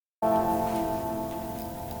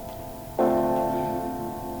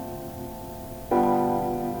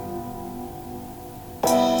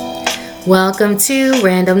Welcome to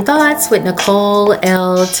Random Thoughts with Nicole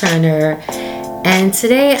L. Turner. And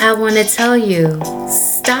today I want to tell you,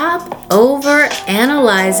 stop over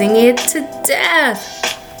analyzing it to death.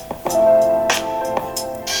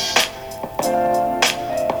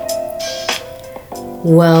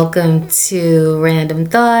 Welcome to Random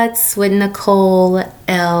Thoughts with Nicole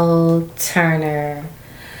L. Turner.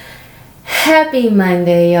 Happy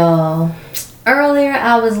Monday, y'all. Earlier,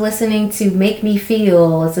 I was listening to Make Me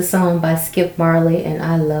Feel. It's a song by Skip Marley, and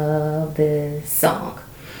I love this song.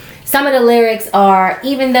 Some of the lyrics are,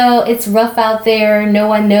 even though it's rough out there, no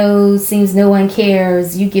one knows, seems no one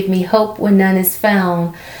cares, you give me hope when none is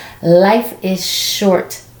found. Life is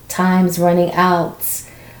short, time's running out.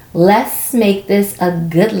 Let's make this a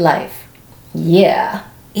good life. Yeah,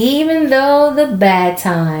 even though the bad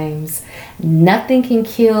times, nothing can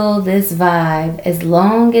kill this vibe as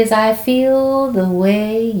long as I feel the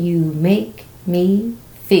way you make me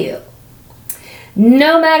feel.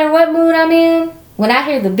 No matter what mood I'm in, when I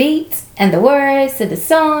hear the beats and the words to the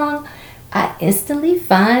song, I instantly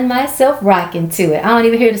find myself rocking to it. I don't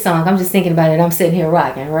even hear the song. I'm just thinking about it. I'm sitting here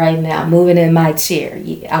rocking right now, moving in my chair.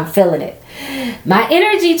 Yeah, I'm feeling it. My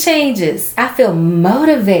energy changes. I feel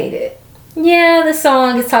motivated. Yeah, the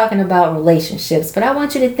song is talking about relationships, but I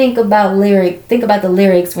want you to think about the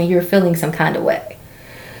lyrics when you're feeling some kind of way.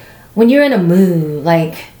 When you're in a mood,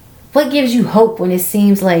 like, what gives you hope when it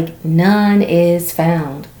seems like none is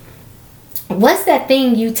found? What's that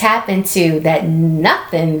thing you tap into that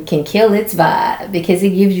nothing can kill its vibe because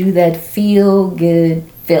it gives you that feel-good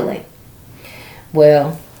feeling?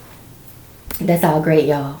 Well, that's all great,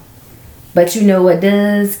 y'all. But you know what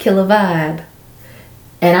does kill a vibe?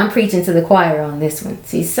 And I'm preaching to the choir on this one.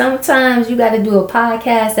 See, sometimes you got to do a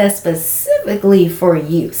podcast that's specifically for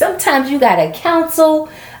you. Sometimes you got to counsel,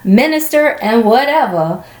 minister, and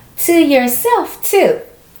whatever to yourself too.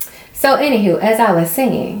 So anywho, as I was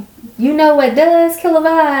saying, you know what does kill a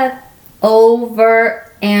vibe?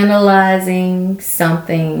 Over analyzing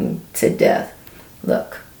something to death.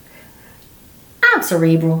 Look, I'm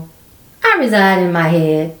cerebral. I reside in my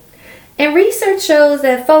head. And research shows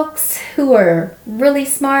that folks who are really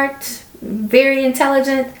smart, very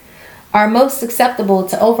intelligent, are most susceptible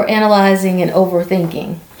to overanalyzing and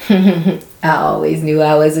overthinking. I always knew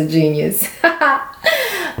I was a genius.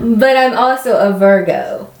 But I'm also a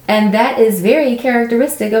Virgo. And that is very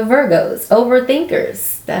characteristic of Virgos,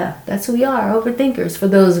 overthinkers. That's who we are, overthinkers, for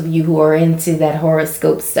those of you who are into that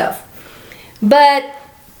horoscope stuff. But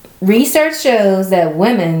research shows that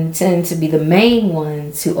women tend to be the main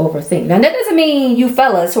ones who overthink. Now, that doesn't mean you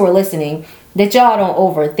fellas who are listening that y'all don't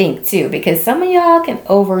overthink too, because some of y'all can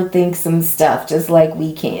overthink some stuff just like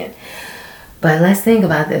we can. But let's think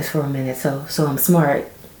about this for a minute. So I'm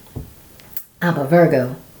smart. I'm a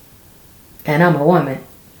Virgo. And I'm a woman.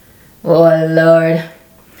 Oh, Lord.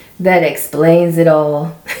 That explains it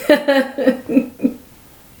all.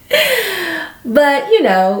 But, you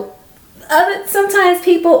know, sometimes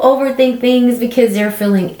people overthink things because they're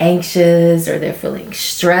feeling anxious or they're feeling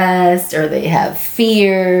stressed or they have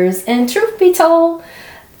fears. And truth be told,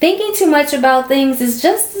 thinking too much about things is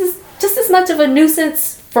just as much of a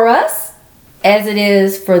nuisance for us as it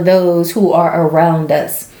is for those who are around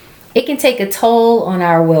us. It can take a toll on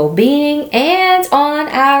our well-being and on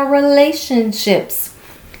our relationships.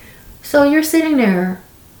 So you're sitting there,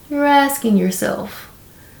 you're asking yourself,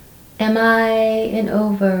 am I an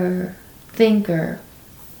overthinker?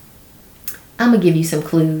 I'm going to give you some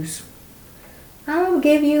clues. I'm going to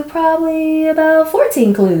give you probably about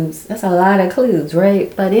 14 clues. That's a lot of clues,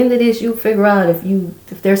 right? By the end of this, you'll figure out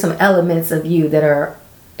if there's some elements of you that are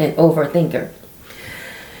an overthinker.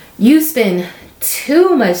 You spend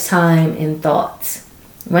too much time in thoughts.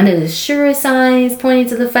 One of the surest signs pointing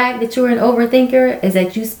to the fact that you're an overthinker is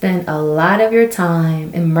that you spend a lot of your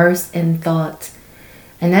time immersed in thought.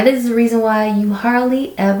 And that is the reason why you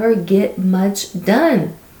hardly ever get much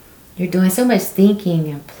done. You're doing so much thinking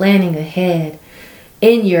and planning ahead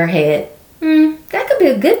in your head. That could be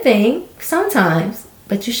a good thing sometimes,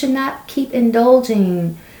 but you should not keep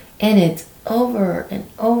indulging in it over and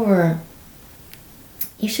over.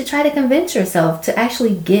 You should try to convince yourself to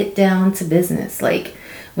actually get down to business, like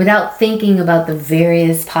without thinking about the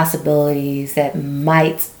various possibilities that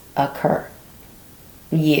might occur.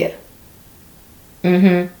 Yeah.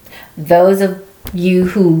 Those of you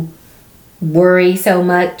who worry so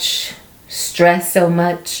much, stress so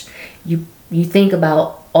much, you think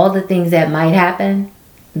about all the things that might happen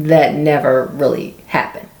that never really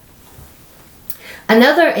happen.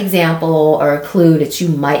 Another example or a clue that you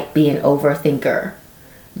might be an overthinker.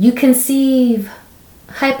 You conceive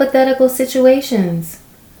hypothetical situations.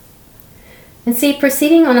 And see,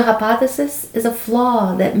 proceeding on a hypothesis is a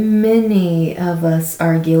flaw that many of us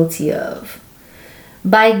are guilty of.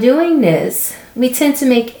 By doing this, we tend to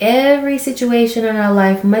make every situation in our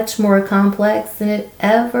life much more complex than it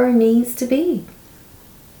ever needs to be.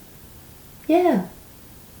 Yeah.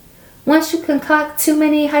 Once you concoct too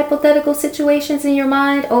many hypothetical situations in your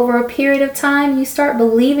mind over a period of time, you start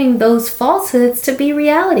believing those falsehoods to be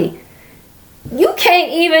reality. You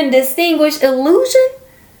can't even distinguish illusion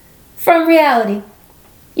from reality.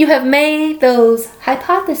 You have made those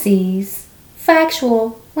hypotheses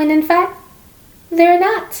factual when in fact they're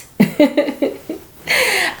not.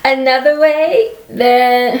 Another way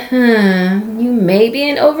that you may be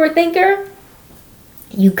an overthinker,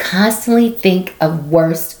 you constantly think of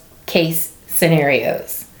worst case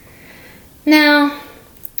scenarios. Now,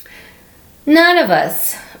 none of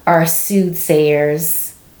us are soothsayers.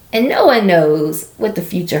 And no one knows what the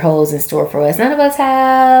future holds in store for us. None of us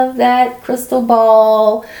have that crystal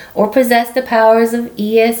ball or possess the powers of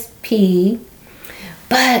ESP.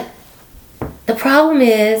 But the problem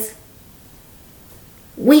is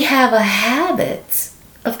we have a habit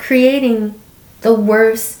of creating the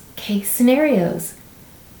worst case scenarios.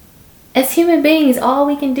 As human beings, all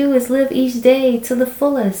we can do is live each day to the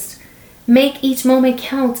fullest. Make each moment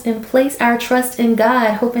count and place our trust in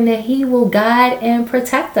God, hoping that He will guide and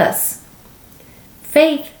protect us.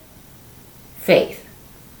 Faith.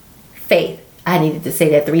 I needed to say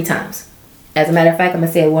that 3 times. As a matter of fact, I'm going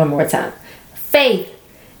to say it one more time. Faith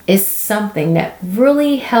is something that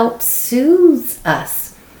really helps soothe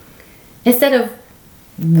us. Instead of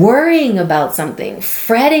worrying about something,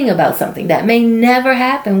 fretting about something that may never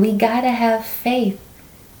happen, we got to have faith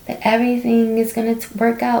that everything is going to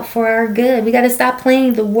work out for our good. We got to stop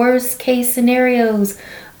playing the worst case scenarios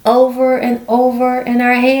over and over in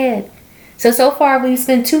our head. So far we've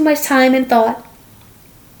spent too much time and thought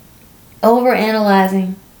over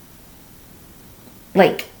analyzing,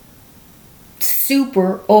 like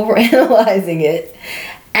super over analyzing it.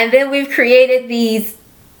 And then we've created these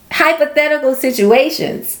hypothetical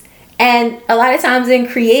situations. And a lot of times in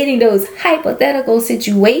creating those hypothetical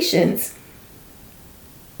situations,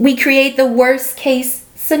 we create the worst case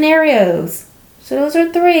scenarios. So those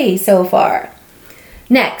are 3 so far.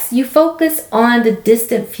 Next, you focus on the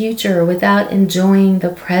distant future without enjoying the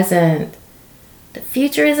present. The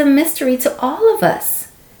future is a mystery to all of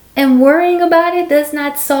us, and worrying about it does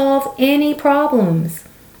not solve any problems.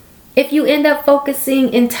 If you end up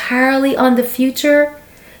focusing entirely on the future,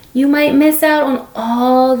 you might miss out on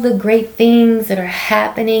all the great things that are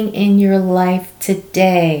happening in your life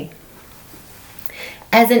today.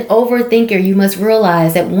 As an overthinker, you must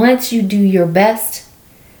realize that once you do your best,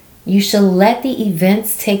 you should let the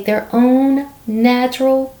events take their own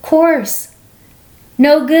natural course.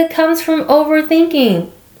 No good comes from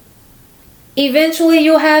overthinking. Eventually,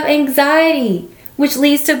 you'll have anxiety, which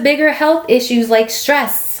leads to bigger health issues like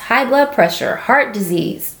stress, high blood pressure, heart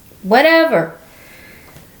disease, whatever.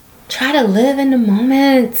 Try to live in the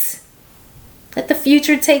moment. Let the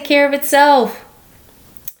future take care of itself.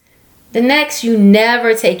 The next, you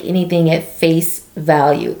never take anything at face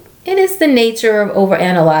value. It is the nature of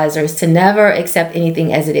overanalyzers to never accept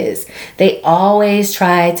anything as it is. They always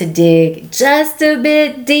try to dig just a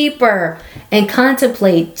bit deeper and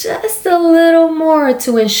contemplate just a little more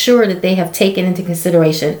to ensure that they have taken into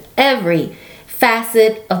consideration every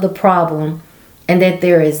facet of the problem and that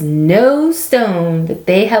there is no stone that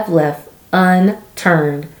they have left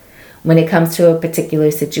unturned when it comes to a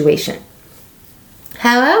particular situation.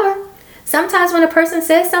 However, sometimes when a person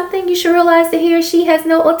says something, you should realize that he or she has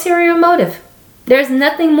no ulterior motive. There's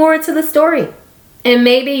nothing more to the story. And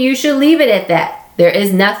maybe you should leave it at that. There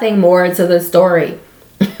is nothing more to the story.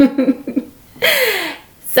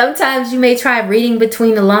 Sometimes you may try reading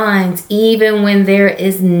between the lines even when there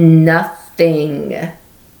is nothing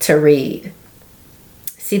to read.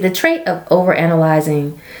 See, the trait of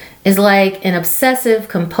overanalyzing is like an obsessive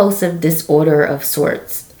compulsive disorder of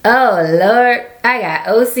sorts. Oh Lord, I got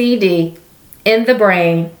OCD in the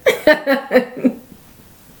brain.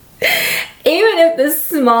 Even if the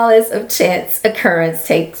smallest of chance occurrence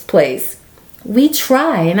takes place, we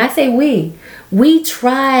try, and I say we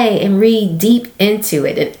try and read deep into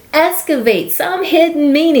it and excavate some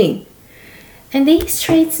hidden meaning. And these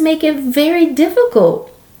traits make it very difficult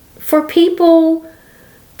for people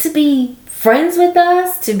to be friends with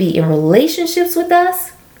us, to be in relationships with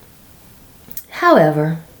us.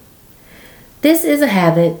 However, this is a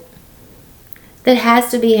habit that has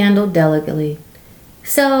to be handled delicately.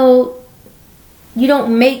 So you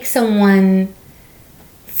don't make someone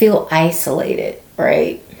feel isolated,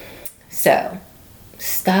 right? So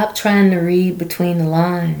stop trying to read between the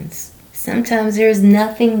lines. Sometimes there's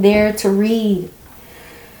nothing there to read.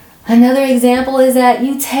 Another example is that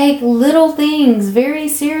you take little things very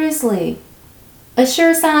seriously. A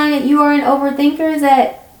sure sign that you are an overthinker is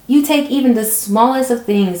that you take even the smallest of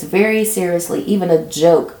things very seriously. Even a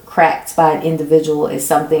joke cracked by an individual is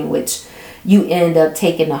something which you end up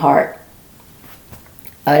taking to heart.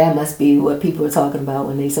 Oh, that must be what people are talking about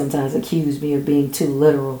when they sometimes accuse me of being too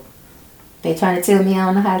literal. They trying to tell me I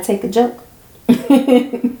don't know how to take a joke.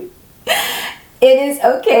 It is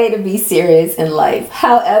okay to be serious in life.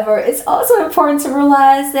 However, it's also important to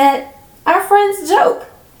realize that our friends joke.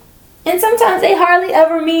 And sometimes they hardly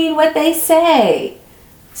ever mean what they say.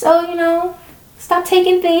 So, stop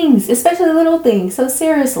taking things, especially little things, so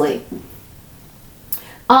seriously.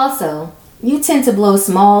 Also, you tend to blow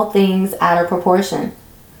small things out of proportion.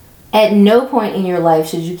 At no point in your life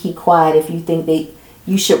should you keep quiet if you think that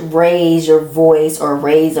you should raise your voice or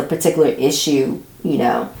raise a particular issue,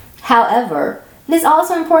 However, it is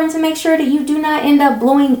also important to make sure that you do not end up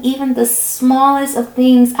blowing even the smallest of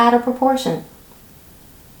things out of proportion.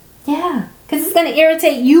 Yeah, because it's going to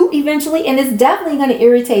irritate you eventually, and it's definitely going to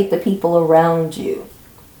irritate the people around you.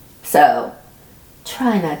 So,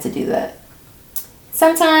 try not to do that.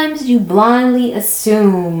 Sometimes you blindly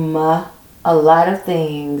assume a lot of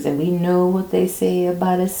things, and we know what they say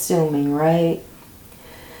about assuming, right?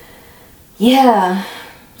 Yeah,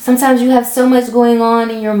 sometimes you have so much going on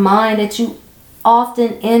in your mind that you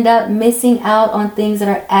often end up missing out on things that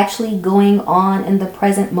are actually going on in the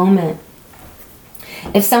present moment.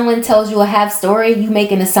 If someone tells you a half story, you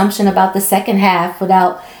make an assumption about the second half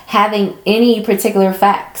without having any particular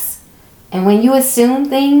facts. And when you assume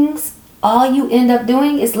things, all you end up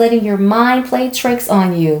doing is letting your mind play tricks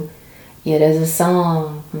on you. Yeah, there's a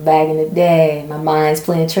song from back in the day. My mind's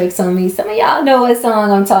playing tricks on me. Some of y'all know what song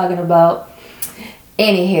I'm talking about.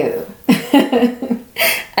 Anywho,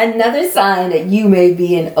 another sign that you may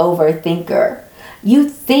be an overthinker. You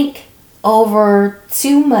think over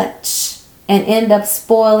too much and end up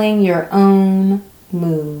spoiling your own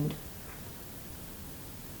mood.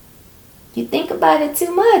 You think about it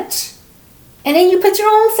too much, and then you put your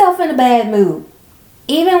own self in a bad mood.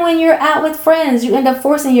 Even when you're out with friends, you end up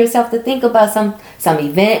forcing yourself to think about some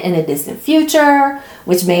event in the distant future,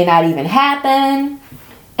 which may not even happen.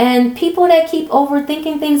 And people that keep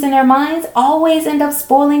overthinking things in their minds always end up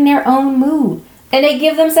spoiling their own mood. And they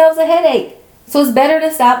give themselves a headache. So it's better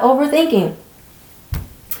to stop overthinking.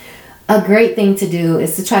 A great thing to do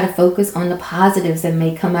is to try to focus on the positives that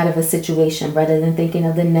may come out of a situation rather than thinking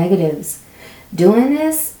of the negatives. Doing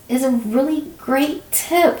this is a really great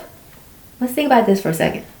tip. Let's think about this for a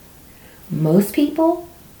second.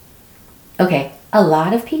 A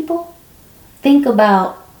lot of people think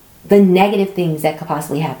about the negative things that could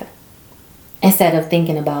possibly happen instead of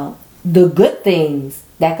thinking about the good things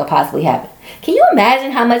that could possibly happen. Can you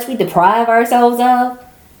imagine how much we deprive ourselves of?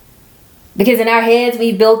 Because in our heads,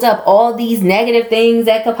 we built up all these negative things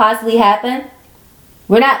that could possibly happen.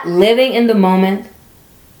 We're not living in the moment.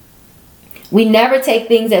 We never take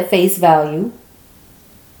things at face value.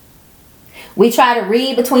 We try to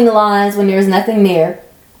read between the lines when there's nothing there.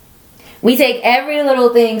 We take every little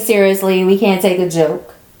thing seriously. We can't take a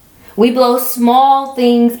joke. We blow small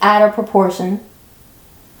things out of proportion.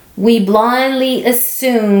 We blindly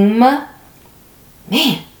assume.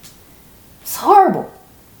 Man, it's horrible.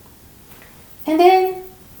 And then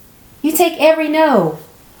you take every no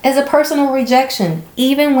as a personal rejection,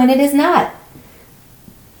 even when it is not.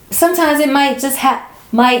 Sometimes it might just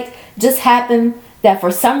happen that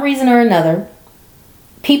for some reason or another,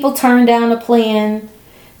 people turn down a plan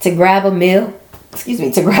to grab a meal,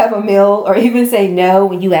 or even say no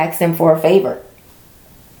when you ask them for a favor.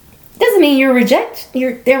 Doesn't mean they're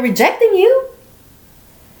rejecting you.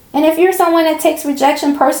 And if you're someone that takes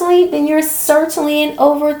rejection personally, then you're certainly an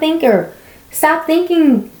overthinker. Stop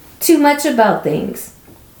thinking too much about things.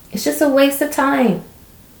 It's just a waste of time.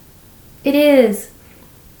 It is.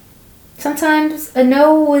 Sometimes a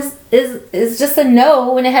no is just a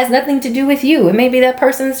no and it has nothing to do with you. And maybe that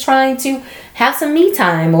person's trying to have some me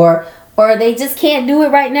time or they just can't do it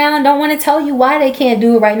right now and don't want to tell you why they can't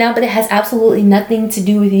do it right now, but it has absolutely nothing to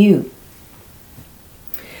do with you.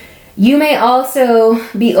 You may also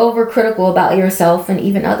be overcritical about yourself and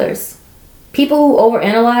even others. People who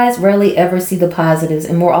overanalyze rarely ever see the positives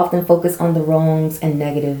and more often focus on the wrongs and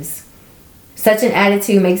negatives. Such an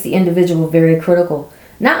attitude makes the individual very critical.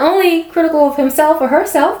 Not only critical of himself or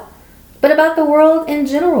herself, but about the world in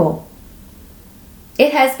general.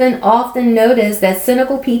 It has been often noticed that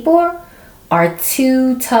cynical people are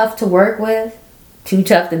too tough to work with, too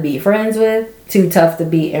tough to be friends with, too tough to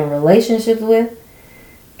be in relationships with,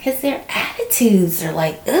 because their attitudes are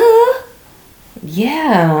like, ugh.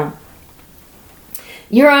 Yeah.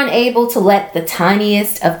 You're unable to let the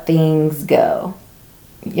tiniest of things go.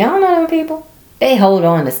 Y'all know them people? They hold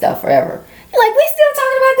on to stuff forever. You're like, we still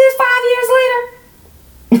talking about this 5 years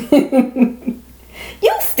later?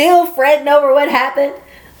 You still fretting over what happened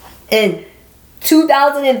in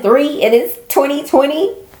 2003 and it's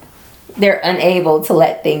 2020? They're unable to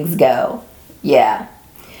let things go. Yeah.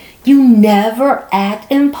 You never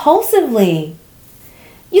act impulsively.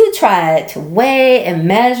 You try to weigh and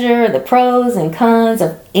measure the pros and cons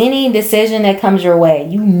of any decision that comes your way.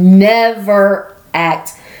 You never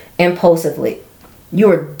act impulsively. You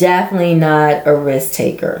are definitely not a risk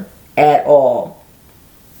taker at all.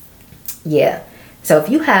 Yeah. So if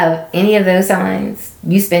you have any of those signs,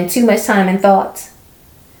 you spend too much time in thought,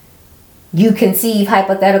 you conceive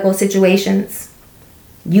hypothetical situations,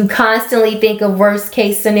 you constantly think of worst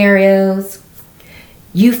case scenarios,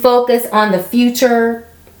 you focus on the future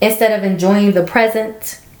instead of enjoying the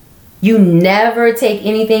present, you never take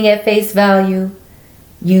anything at face value,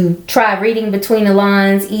 you try reading between the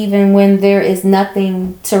lines even when there is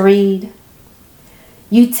nothing to read,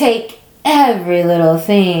 you take every little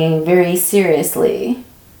thing very seriously,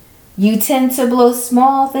 you tend to blow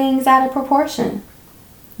small things out of proportion,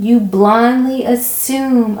 you blindly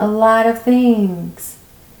assume a lot of things,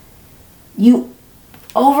 you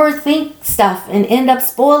overthink stuff and end up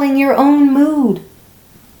spoiling your own mood.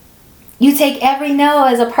 You take every no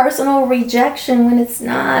as a personal rejection when it's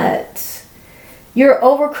not. You're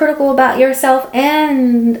overcritical about yourself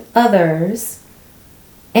and others.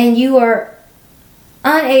 And you are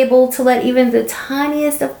unable to let even the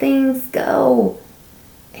tiniest of things go.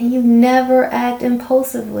 And you never act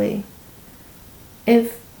impulsively.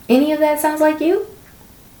 If any of that sounds like you,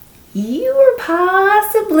 you are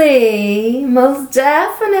possibly, most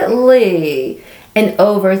definitely, an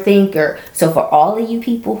overthinker. So for all of you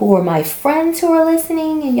people who are my friends who are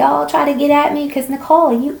listening and y'all try to get at me because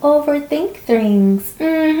Nicole, you overthink things.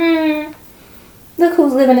 Look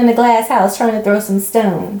who's living in a glass house trying to throw some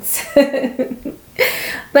stones.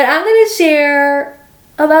 But I'm going to share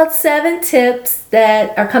about 7 tips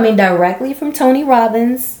that are coming directly from Tony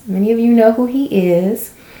Robbins. Many of you know who he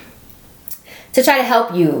is. To try to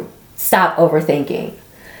help you stop overthinking.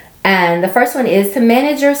 And the first one is to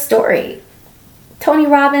manage your story. Tony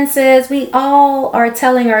Robbins says we all are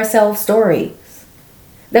telling ourselves stories.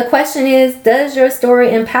 The question is, does your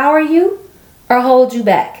story empower you or hold you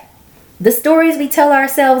back? The stories we tell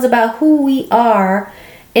ourselves about who we are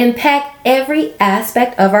impact every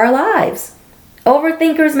aspect of our lives.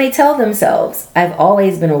 Overthinkers may tell themselves, I've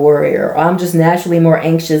always been a worrier, or I'm just naturally more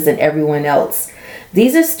anxious than everyone else.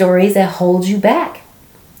 These are stories that hold you back.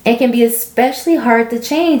 It can be especially hard to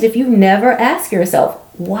change if you never ask yourself,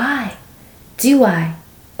 why do I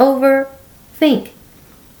overthink?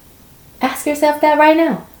 Ask yourself that right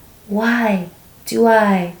now. Why do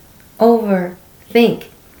I overthink?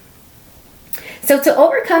 So to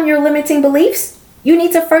overcome your limiting beliefs, you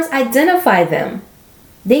need to first identify them.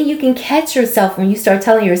 Then you can catch yourself when you start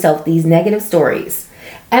telling yourself these negative stories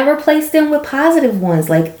and replace them with positive ones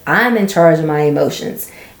like I'm in charge of my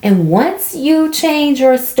emotions. And once you change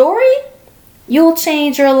your story, you'll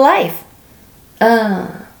change your life.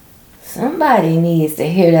 Somebody needs to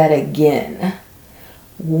hear that again.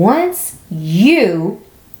 Once you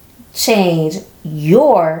change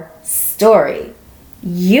your story,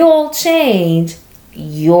 you'll change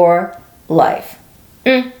your life.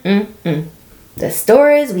 The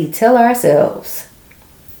stories we tell ourselves.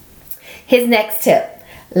 His next tip,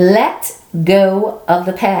 let go of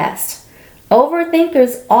the past.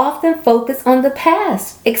 Overthinkers often focus on the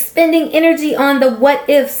past, expending energy on the what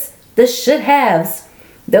ifs, the should haves.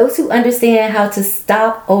 Those who understand how to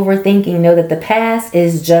stop overthinking know that the past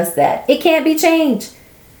is just that. It can't be changed.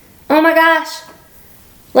 Oh my gosh.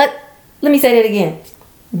 Let me say that again.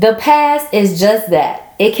 The past is just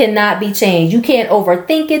that. It cannot be changed. You can't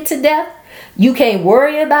overthink it to death. You can't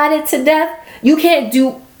worry about it to death. You can't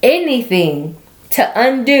do anything to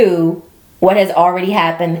undo what has already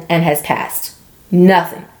happened and has passed.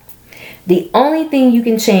 Nothing. The only thing you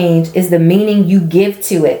can change is the meaning you give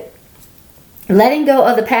to it. Letting go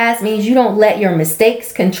of the past means you don't let your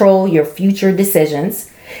mistakes control your future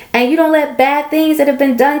decisions, and you don't let bad things that have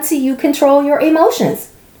been done to you control your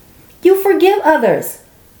emotions. You forgive others.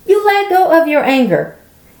 You let go of your anger.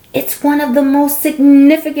 It's one of the most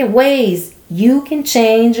significant ways you can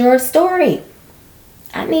change your story.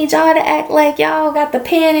 I need y'all to act like y'all got the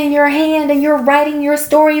pen in your hand and you're writing your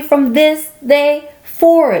story from this day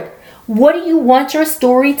forward. What do you want your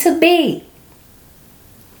story to be?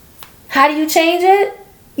 How do you change it?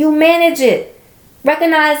 You manage it.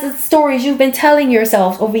 Recognize the stories you've been telling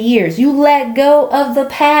yourself over years. You let go of the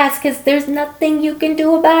past because there's nothing you can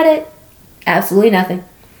do about it. Absolutely nothing.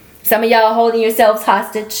 Some of y'all are holding yourselves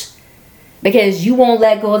hostage because you won't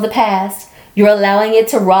let go of the past. You're allowing it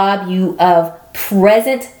to rob you of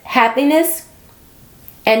present happiness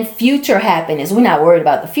and future happiness. We're not worried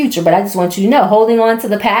about the future, but I just want you to know, holding on to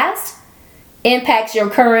the past impacts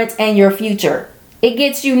your current and your future. It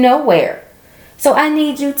gets you nowhere. So I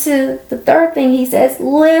need you to, the third thing he says,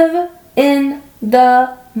 live in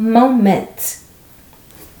the moment.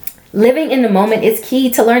 Living in the moment is key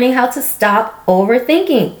to learning how to stop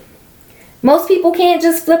overthinking. Most people can't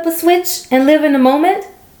just flip a switch and live in the moment.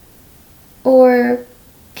 Or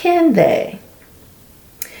can they?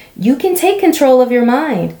 You can take control of your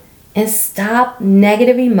mind and stop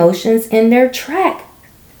negative emotions in their track.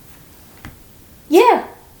 Yeah,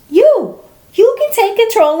 you can take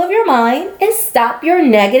control of your mind and stop your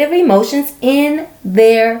negative emotions in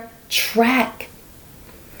their track.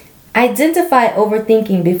 Identify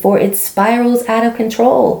overthinking before it spirals out of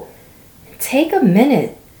control. Take a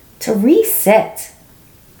minute to reset.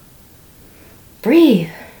 Breathe.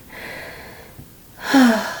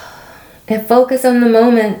 And focus on the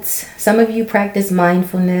moment. Some of you practice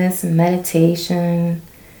mindfulness and meditation.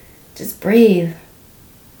 Just breathe.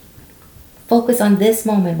 Focus on this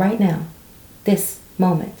moment right now. This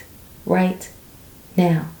moment right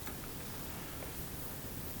now.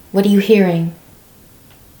 What are you hearing?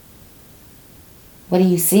 What are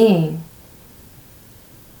you seeing?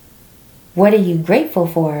 What are you grateful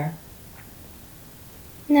for?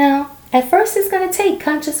 Now, at first it's going to take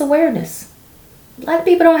conscious awareness. A lot of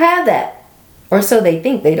people don't have that. Or so they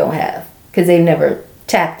think they don't have, because they've never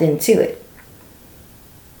tapped into it.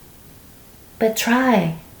 But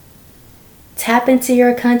try. Tap into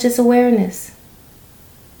your conscious awareness.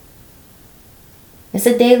 It's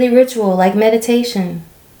a daily ritual like meditation.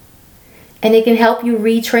 And it can help you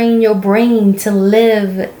retrain your brain to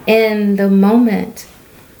live in the moment.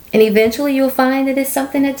 And eventually you'll find that it's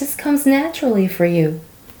something that just comes naturally for you.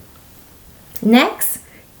 Next,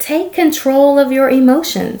 take control of your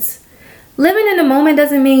emotions. Living in the moment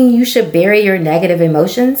doesn't mean you should bury your negative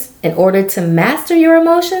emotions. In order to master your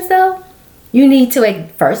emotions, though, you need to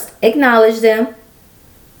first acknowledge them,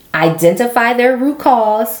 identify their root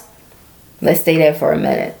cause. Let's stay there for a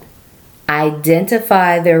minute.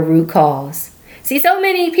 Identify their root cause. See, so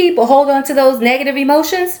many people hold on to those negative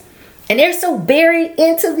emotions and they're so buried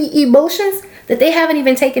into the emotions that they haven't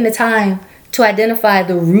even taken the time to identify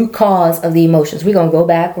the root cause of the emotions. We're going to go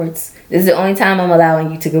backwards. This is the only time I'm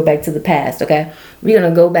allowing you to go back to the past, okay? We're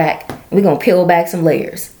going to go back and we're going to peel back some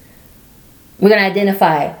layers. We're going to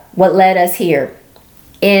identify what led us here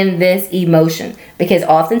in this emotion, because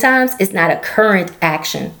oftentimes it's not a current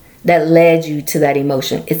action that led you to that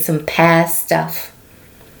emotion. It's some past stuff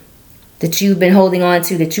that you've been holding on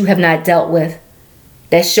to that you have not dealt with,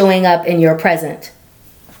 that's showing up in your present.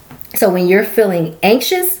 So when you're feeling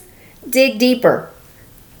anxious, dig deeper.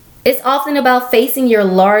 It's often about facing your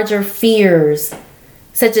larger fears,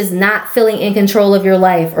 such as not feeling in control of your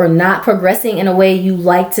life or not progressing in a way you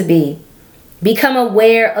like to be. Become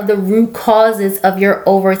aware of the root causes of your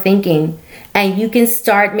overthinking, and you can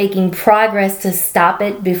start making progress to stop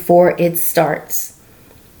it before it starts.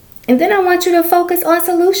 And then I want you to focus on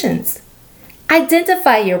solutions.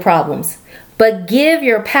 Identify your problems, but give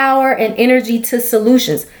your power and energy to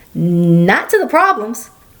solutions, not to the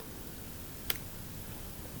problems,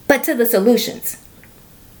 but to the solutions.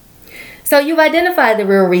 So you've identified the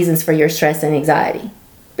real reasons for your stress and anxiety,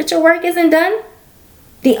 but your work isn't done.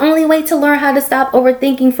 The only way to learn how to stop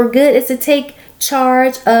overthinking for good is to take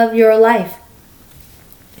charge of your life.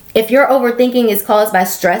 If your overthinking is caused by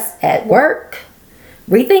stress at work,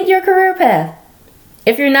 rethink your career path.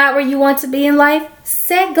 If you're not where you want to be in life,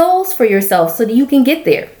 set goals for yourself so that you can get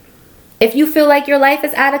there. If you feel like your life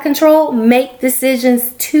is out of control, make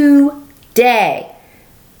decisions today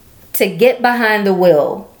to get behind the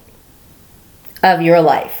wheel of your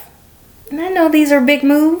life. And I know these are big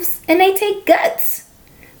moves and they take guts.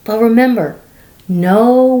 But remember,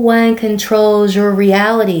 no one controls your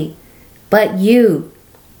reality but you.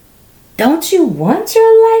 Don't you want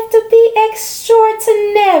your life to be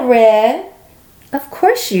extraordinary? Of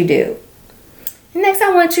course you do. And next,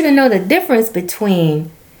 I want you to know the difference between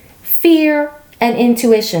fear and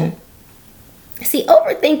intuition. See,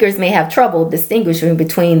 overthinkers may have trouble distinguishing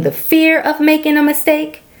between the fear of making a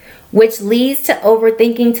mistake, which leads to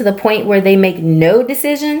overthinking to the point where they make no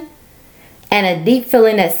decision, and a deep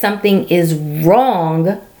feeling that something is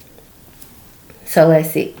wrong. So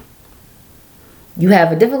let's see. You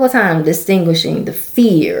have a difficult time distinguishing the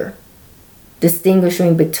fear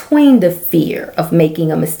distinguishing between the fear of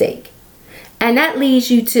making a mistake. And that leads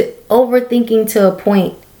you to overthinking to a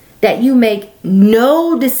point that you make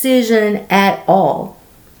no decision at all.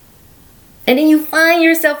 And then you find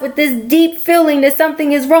yourself with this deep feeling that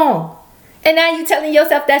something is wrong. And now you're telling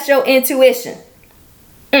yourself that's your intuition.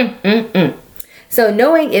 So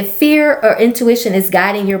knowing if fear or intuition is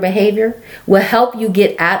guiding your behavior will help you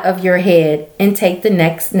get out of your head and take the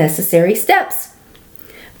next necessary steps.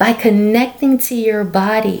 By connecting to your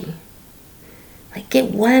body. Like,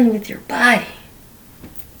 get one with your body.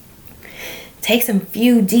 Take some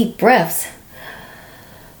few deep breaths.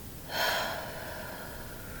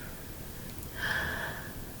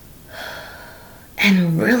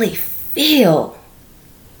 And really feel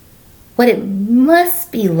what it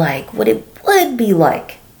must be like, what it would be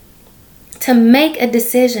like to make a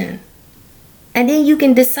decision. And then you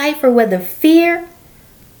can decipher whether fear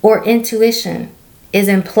or intuition is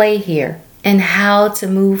in play here and how to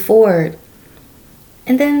move forward.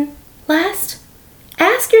 And then last,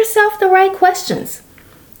 ask yourself the right questions.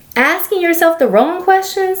 Asking yourself the wrong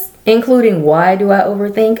questions, including why do I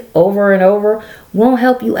overthink over and over, won't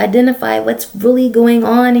help you identify what's really going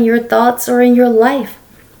on in your thoughts or in your life.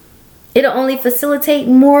 It'll only facilitate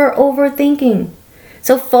more overthinking.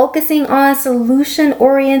 So focusing on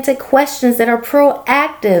solution-oriented questions that are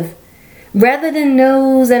proactive rather than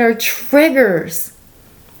those that are triggers.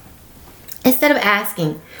 Instead of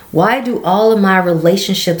asking, why do all of my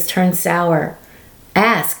relationships turn sour?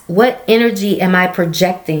 Ask, what energy am I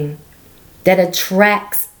projecting that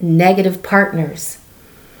attracts negative partners?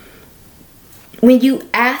 When you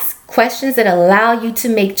ask questions that allow you to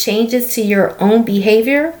make changes to your own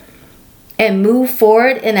behavior and move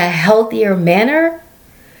forward in a healthier manner,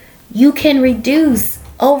 you can reduce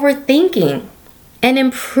overthinking and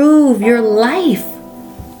improve your life.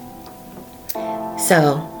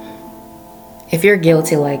 So, if you're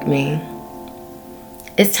guilty like me,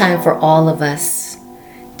 it's time for all of us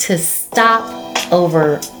to stop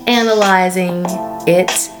over analyzing it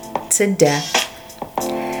to death.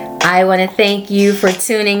 I want to thank you for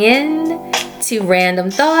tuning in to Random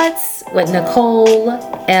Thoughts with Nicole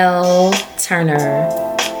L. Turner.